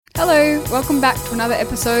Hello, welcome back to another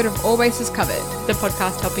episode of All Bases Covered. The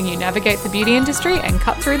podcast helping you navigate the beauty industry and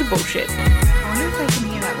cut through the bullshit. I wonder if I can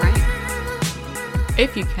hear that rain.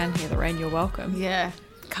 If you can hear the rain, you're welcome. Yeah,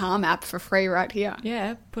 Calm app for free right here.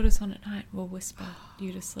 Yeah, put us on at night. We'll whisper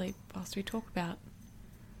you to sleep whilst we talk about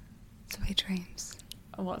Sweet dreams.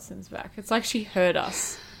 Watson's back. It's like she heard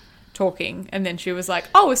us talking and then she was like,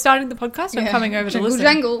 oh, we're starting the podcast. I'm coming over Jangle, to listen.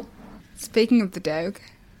 jangle. Speaking of the dog,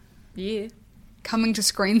 Yeah. coming to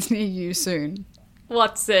screens near you soon.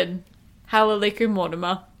 Watson. Hallelujah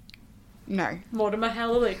Mortimer. No. Mortimer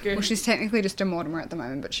Hallelujah. Well, she's technically just a Mortimer at the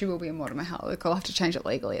moment, but she will be a Mortimer Hallelujah. I'll have to change it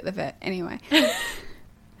legally at the vet. Anyway.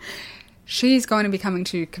 She's going to be coming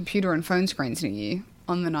to computer and phone screens near you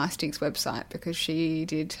on the Niceties website because she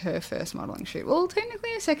did her first modelling shoot. Well,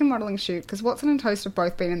 technically a second modelling shoot because Watson and Toast have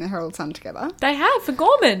both been in the Herald Sun together. They have for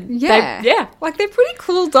Gorman. Yeah. Yeah. Like, they're pretty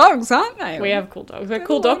cool dogs, aren't they? We have cool dogs. We're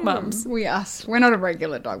cool dog mums. We us. We're not a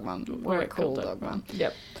regular dog mum. We're a cool dog mum.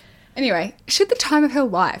 Yep. Anyway, she had the time of her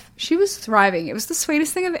life. She was thriving. It was the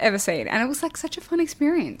sweetest thing I've ever seen. And it was like such a fun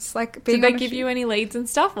experience. Like being Did on they a give shoot. you any leads and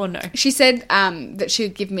stuff or no? She said that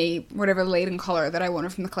she'd give me whatever lead and collar that I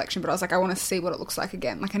wanted from the collection, but I was like, I want to see what it looks like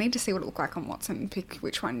again. Like, I need to see what it looked like on Watson and pick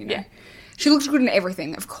which one, you know. Yeah. She looked good in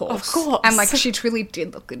everything, of course. Of course. And, like, she truly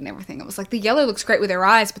did look good in everything. It was like the yellow looks great with her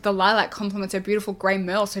eyes, but the lilac complements her beautiful grey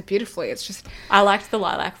merle so beautifully. It's just I liked the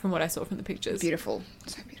lilac from what I saw from the pictures. beautiful.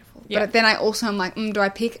 So beautiful. Yeah. But then I also am like, do I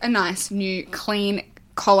pick a nice, new, clean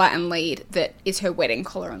collar and lead that is her wedding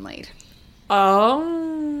collar and lead?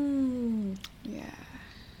 Oh. Yeah.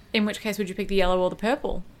 In which case would you pick the yellow or the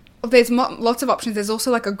purple? There's lots of options. There's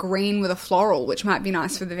also like a green with a floral, which might be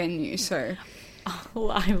nice for the venue. So, Oh,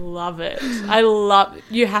 I love it.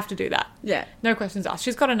 You have to do that. yeah. No questions asked.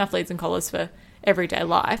 She's got enough leads and collars for everyday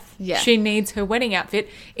life. Yeah. She needs her wedding outfit.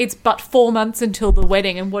 It's but 4 months until the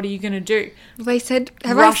wedding, and what are you going to do? They said,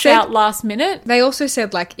 Rush out last minute? They also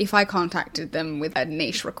said, like, if I contacted them with a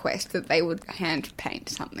niche request, that they would hand paint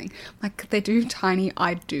something. Like, could they do tiny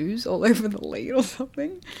I do's all over the lead or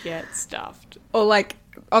something? Get stuffed. Or, like,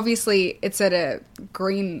 obviously, it's at a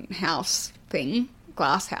greenhouse thing,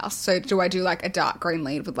 glass house. So, do I do, like, a dark green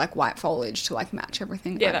lead with, like, white foliage to, like, match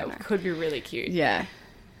everything? Yeah, I don't that know. could be really cute. Yeah.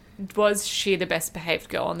 Was she the best behaved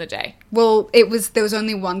girl on the day? Well, there was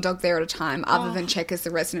only one dog there at a time, other than Checkers,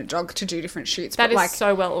 the resident dog, to do different shoots. That but, is like,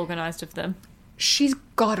 so well organised of them. she's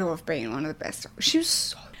got to have been one of the best. She was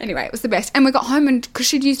so... Anyway, it was the best. And we got home, and because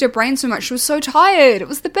she'd used her brain so much, she was so tired. It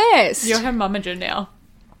was the best. You're her mummager now.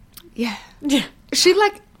 Yeah. Yeah. She,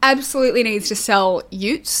 like, absolutely needs to sell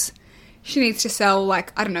utes. She needs to sell,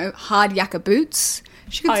 like, I don't know, hard yakka boots.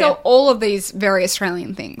 She could Oh, sell yeah. all of these very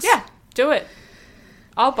Australian things. Yeah, do it.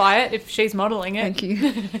 I'll buy it if she's modelling it. Thank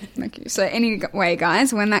you. Thank you. So anyway,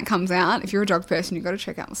 guys, when that comes out, if you're a dog person, you've got to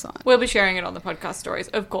check out the site. We'll be sharing it on the podcast stories,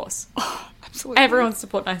 of course. Absolutely. Everyone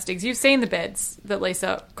support Nice Digs. You've seen the beds that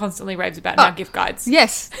Lisa constantly raves about in our gift guides.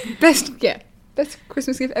 Yes. Best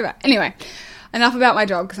Christmas gift ever. Anyway, enough about my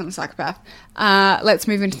dog because I'm a psychopath. Let's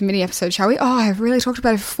move into the mini episode, shall we? Oh, I've really talked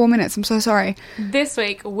about it for 4 minutes. I'm so sorry. This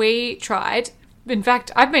week we tried, in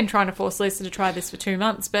fact, I've been trying to force Lisa to try this for 2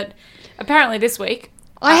 months, but apparently this week,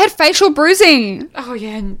 I had facial bruising. oh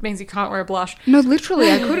yeah, it means you can't wear a blush. No,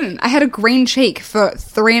 literally, I couldn't. I had a green cheek for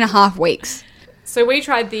 3.5 weeks. So we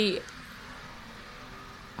tried the,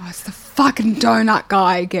 Oh, it's the fucking donut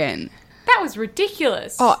guy again. that was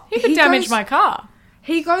ridiculous. Oh, he could he damage goes- my car.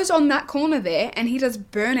 He goes on that corner there and he does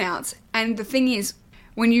burnouts. And the thing is,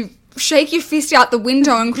 when you shake your fist out the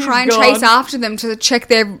window and try and God. chase after them to check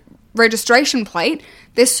their registration plate,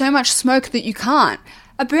 there's so much smoke that you can't.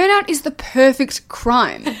 A burnout is the perfect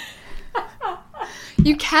crime.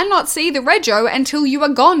 You cannot see the rego until you are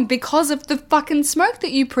gone because of the fucking smoke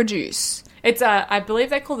that you produce. It's, I believe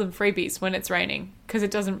they call them freebies when it's raining, because it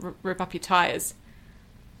doesn't rip up your tyres.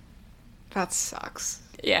 That sucks.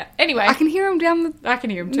 Yeah, anyway. I can hear him down the I can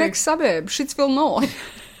hear him too. next suburb, Shitsville North.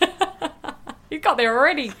 You got there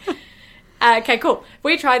already. Okay, cool.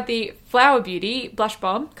 We tried the Flower Beauty Blush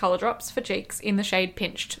Bomb Colour Drops for cheeks in the shade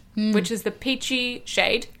Pinched, which is the peachy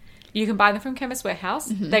shade. You can buy them from Chemist Warehouse.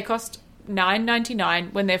 They cost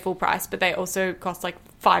 $9.99 when they're full price, but they also cost like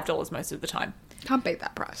 $5 most of the time. Can't beat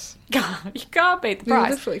that price. You can't beat the You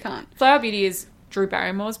price. literally can't. Flower Beauty is Drew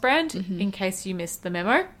Barrymore's brand, in case you missed the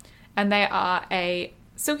memo. And they are a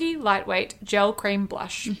silky, lightweight gel cream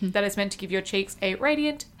blush that is meant to give your cheeks a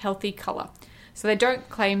radiant, healthy colour. So they don't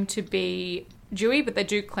claim to be dewy, but they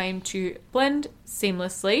do claim to blend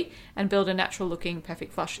seamlessly and build a natural-looking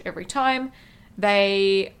perfect flush every time.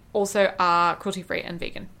 They also are cruelty-free and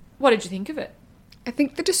vegan. What did you think of it? I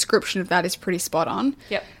think the description of that is pretty spot on.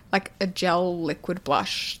 Yep. Like a gel liquid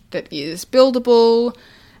blush that is buildable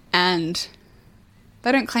and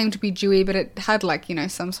they don't claim to be dewy, but it had like, you know,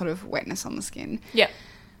 some sort of wetness on the skin. Yeah.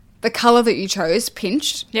 The colour that you chose,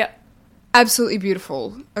 Pinched, Yeah. absolutely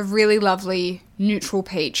beautiful. A really lovely neutral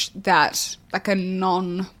peach that like a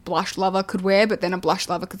non-blush lover could wear, but then a blush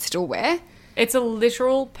lover could still wear. It's a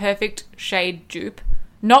literal perfect shade dupe.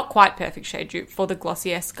 Not quite perfect shade dupe for the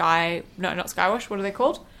Glossier Sky... No, not Skywash. What are they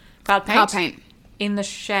called? Cloud Paint. Cloud Paint. In the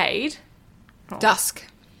shade... Dusk.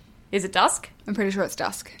 Is it Dusk? I'm pretty sure it's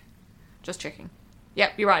Dusk. Just checking.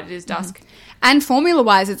 Yep, you're right. It is Dusk. And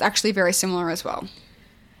formula-wise, it's actually very similar as well.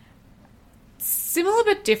 Similar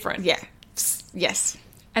but different. Yeah. Yes.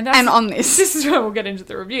 And on this. This is where we'll get into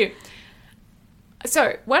the review.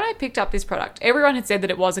 So, when I picked up this product, everyone had said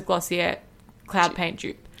that it was a Glossier Cloud Paint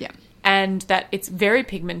dupe. Yeah. And that it's very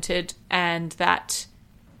pigmented and that,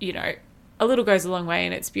 you know, a little goes a long way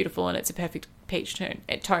and it's beautiful and it's a perfect peach tone.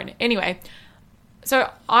 Anyway, so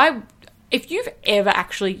if you've ever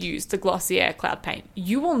actually used the Glossier Cloud Paint,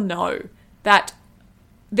 you will know that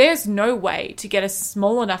there's no way to get a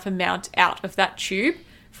small enough amount out of that tube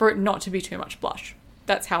for it not to be too much blush.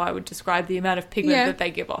 That's how I would describe the amount of pigment that they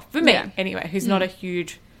give off. For me, anyway, who's not a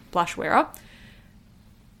huge blush wearer.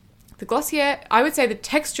 The Glossier, I would say the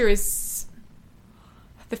texture is...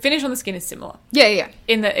 The finish on the skin is similar. Yeah.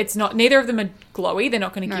 In that it's not... Neither of them are glowy. They're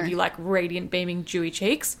not going to give you, like, radiant, beaming, dewy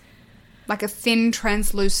cheeks. Like a thin,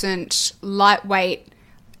 translucent, lightweight...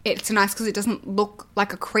 It's nice because it doesn't look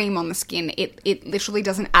like a cream on the skin. It literally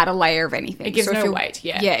doesn't add a layer of anything. It gives if no you're- weight,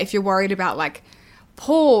 yeah. Yeah, if you're worried about, like,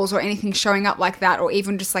 pores or anything showing up like that, or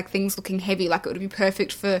even just, like, things looking heavy, like, it would be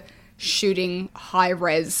perfect for shooting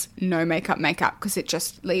high-res, no makeup, because it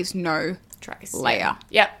just leaves no Trace. layer.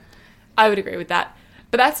 Yeah. I would agree with that.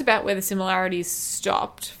 But that's about where the similarities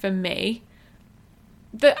stopped for me.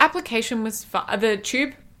 The application was fun. The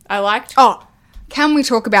tube, I liked. Oh, can we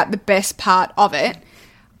talk about the best part of it?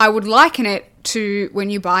 I would liken it to when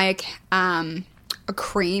you buy a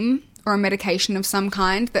cream or a medication of some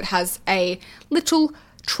kind that has a little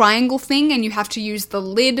triangle thing and you have to use the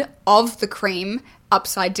lid of the cream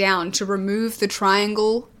upside down to remove the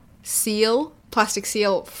triangle seal, plastic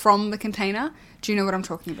seal from the container. Do you know what I'm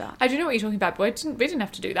talking about? I do know what you're talking about, but we didn't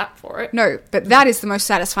have to do that for it. No, but that is the most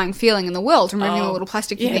satisfying feeling in the world, removing the little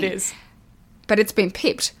plastic thing. Yeah, it is. But it's been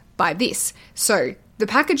pipped by this. So the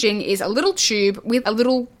packaging is a little tube with a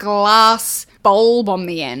little glass bulb on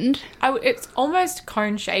the end. It's almost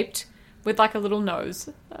cone-shaped with like a little nose,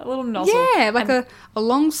 a little nozzle. Yeah, like a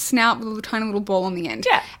long snout with a tiny little ball on the end.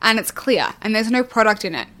 Yeah. And it's clear, and there's no product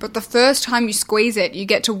in it. But the first time you squeeze it, you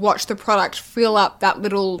get to watch the product fill up that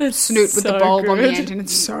little snoot with the so bulb on the good. end, and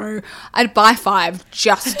it's so... I'd buy 5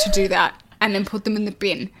 just to do that, and then put them in the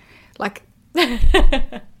bin. Like,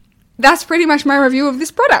 that's pretty much my review of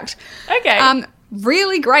this product. Okay.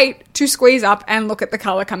 Really great to squeeze up and look at the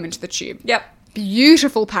colour come into the tube. Yep.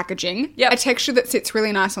 Beautiful packaging. Yep. A texture that sits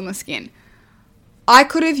really nice on the skin. I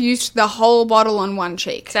could have used the whole bottle on one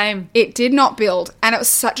cheek. Same. It did not build, and it was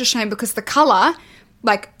such a shame because the colour,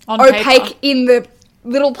 like On opaque paper. in the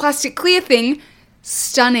little plastic clear thing,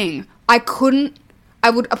 stunning. I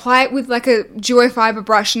would apply it with like a duo fibre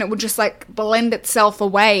brush and it would just like blend itself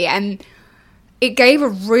away, and it gave a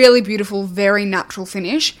really beautiful, very natural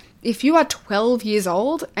finish. If you are 12 years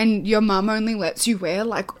old and your mum only lets you wear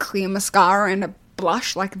like clear mascara and a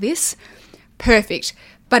blush like this, perfect.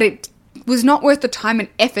 But it was not worth the time and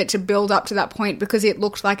effort to build up to that point because it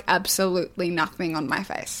looked like absolutely nothing on my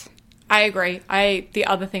face. I agree. The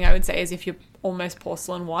other thing I would say is if you're almost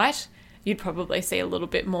porcelain white, you'd probably see a little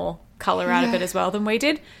bit more colour out of it as well than we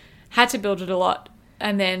did. Had to build it a lot,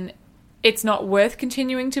 and then it's not worth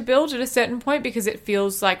continuing to build at a certain point because it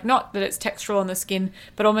feels like not that it's textural on the skin,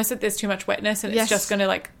 but almost that there's too much wetness and it's just going to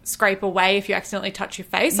like scrape away if you accidentally touch your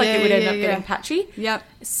face. Like it would end up getting patchy. Yep.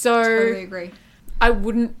 So Totally agree. I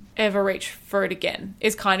wouldn't ever reach for it again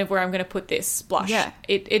is kind of where I'm going to put this blush. Yeah.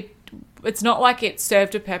 It's not like it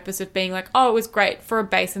served a purpose of being like, oh, it was great for a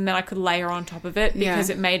base and then I could layer on top of it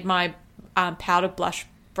because it made my powder blush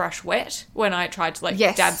brush wet when I tried to like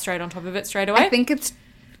dab straight on top of it straight away. I think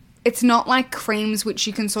it's not like creams which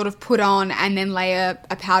you can sort of put on and then layer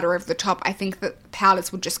a powder over the top. I think that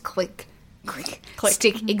powders would just click,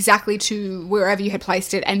 stick exactly to wherever you had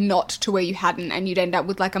placed it and not to where you hadn't, and you'd end up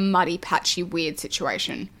with like a muddy, patchy, weird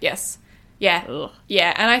situation. Yes. Yeah. Ugh.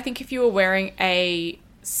 Yeah, and I think if you were wearing a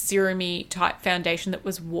serum-y type foundation that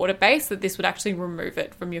was water-based, that this would actually remove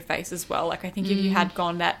it from your face as well. Like I think if you had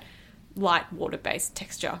gone that light water-based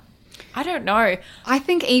texture, I don't know. I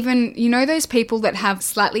think even, you know those people that have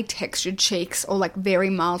slightly textured cheeks or like very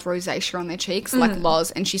mild rosacea on their cheeks, like Loz,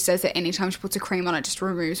 and she says that anytime she puts a cream on it just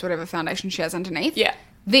removes whatever foundation she has underneath? Yeah.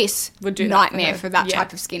 This Would do that for nightmare her. for that Yeah.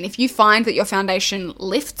 type of skin. If you find that your foundation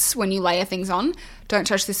lifts when you layer things on, don't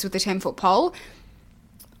touch this with a 10-foot pole.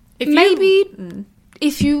 If Maybe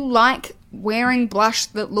if you like wearing blush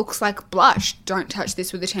that looks like blush, don't touch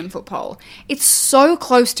this with a 10-foot pole. It's so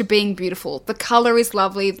close to being beautiful. The colour is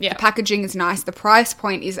lovely. Yeah. The packaging is nice. The price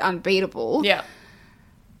point is unbeatable. Yeah.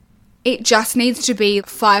 It just needs to be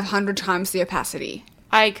 500 times the opacity.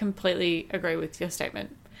 I completely agree with your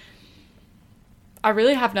statement. I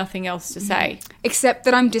really have nothing else to say. Except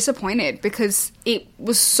that I'm disappointed because it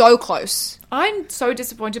was so close. I'm so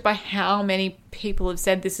disappointed by how many people have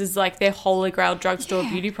said this is like their holy grail drugstore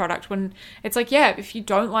beauty product, when it's like, yeah, if you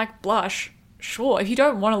don't like blush, sure. If you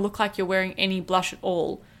don't want to look like you're wearing any blush at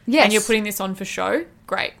all, Yes. and you're putting this on for show,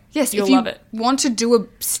 great. Yes, You'll if you love it. want to do a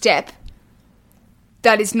step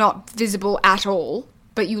that is not visible at all,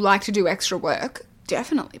 but you like to do extra work,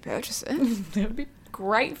 definitely purchase it. It would be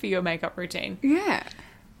great for your makeup routine. Yeah.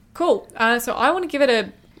 Cool. So I want to give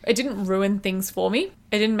it it didn't ruin things for me.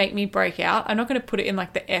 It didn't make me break out. I'm not going to put it in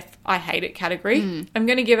like the F, I hate it category. I'm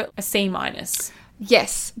going to give it a C minus.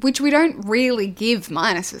 Yes, which we don't really give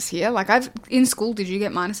minuses here. Like in school, did you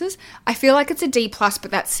get minuses? I feel like it's a D plus, but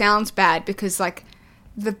that sounds bad because like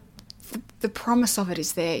the promise of it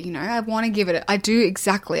is there, you know. I want to give it I do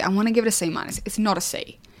exactly. I want to give it a C minus. It's not a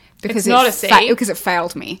C. Because It's not a C. because it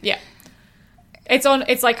failed me. Yeah.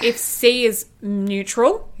 It's like if C is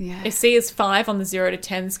neutral, Yeah. if C is 5 on the 0 to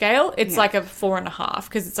 10 scale, it's Yeah. like a 4.5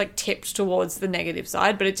 because it's like tipped towards the negative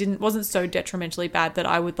side, but it wasn't so detrimentally bad that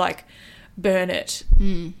I would like burn it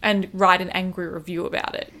and write an angry review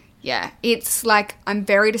about it. Yeah, it's like, I'm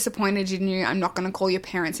very disappointed in you. I'm not going to call your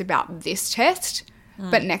parents about this test,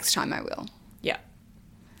 but next time I will. Yeah.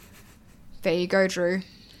 There you go, Drew.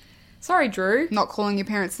 Sorry, Drew. Not calling your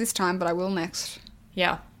parents this time, but I will next.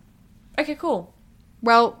 Yeah. Okay, cool.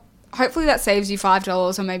 Well, hopefully that saves you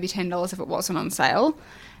 $5 or maybe $10 if it wasn't on sale.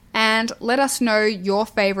 And let us know your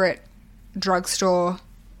favourite drugstore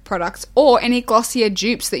products or any Glossier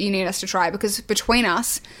dupes that you need us to try, because between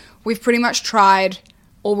us, we've pretty much tried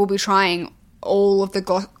or will be trying all of the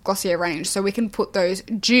Glossier range, so we can put those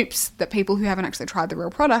dupes that people who haven't actually tried the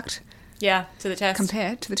real product Yeah, to the test.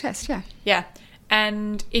 compare to the test. Yeah. Yeah.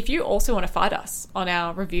 And if you also want to fight us on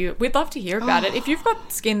our review, we'd love to hear about it. If you've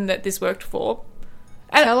got skin that this worked for,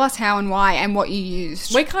 and Tell us how and why and what you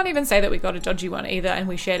used. we can't even say that we got a dodgy one either and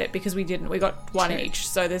we shared it because we didn't. We got one True. each.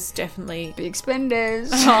 So there's definitely... Big spenders.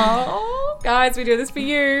 Oh, guys, we do this for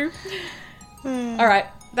you. All right.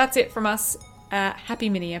 That's it from us. Happy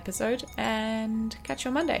mini episode and catch you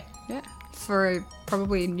on Monday. Yeah. For a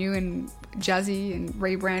probably new and jazzy and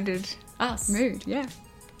rebranded Us. mood. Yeah.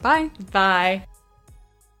 Bye. Bye.